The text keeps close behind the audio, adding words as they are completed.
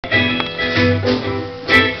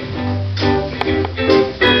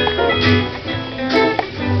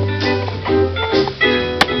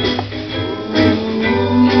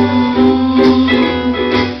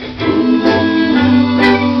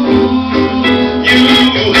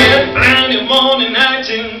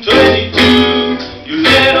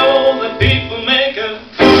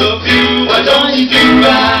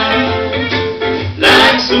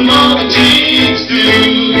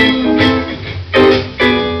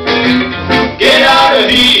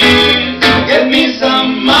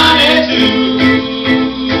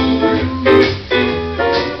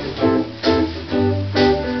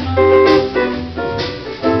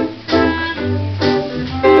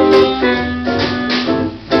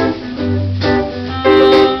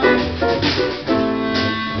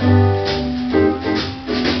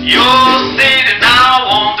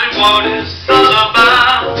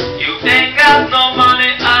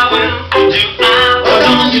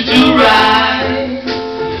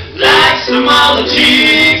all the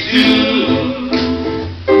chicks do.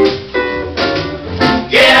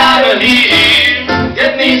 Get out of here,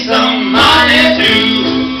 get me some money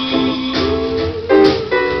too.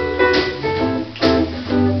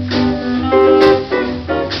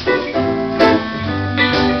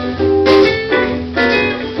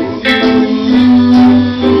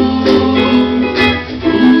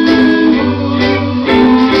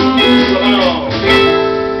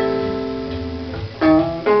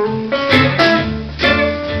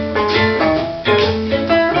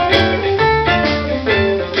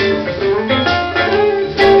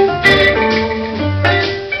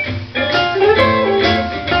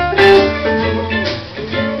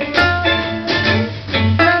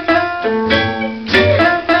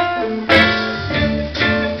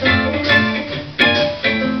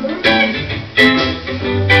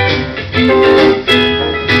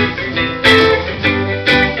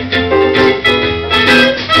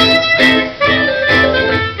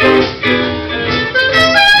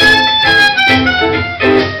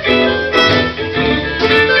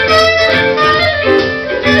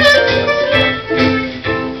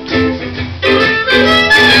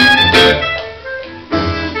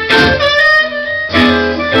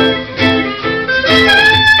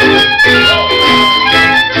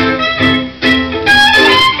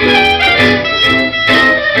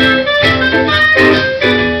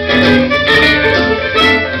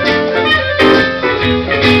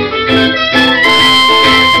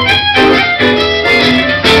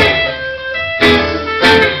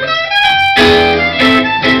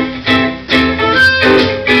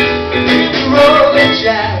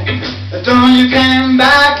 Don't you come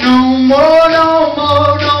back no more, no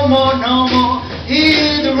more, no more, no more.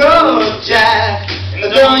 Hit the road, Jack.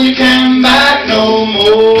 Don't you come back no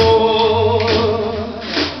more.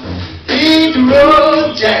 Hit the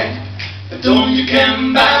road, Jack. Don't you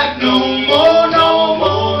come back no more, no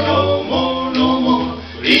more, no more, no more.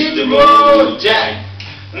 Hit the road, Jack.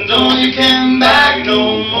 Don't you come back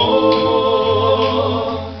no more.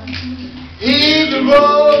 Hit the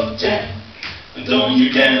road, Jack. Don't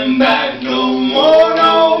you come back no more,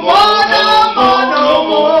 no more, no more, no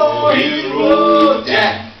more. Hit the road,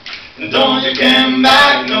 Jack. Don't you come back.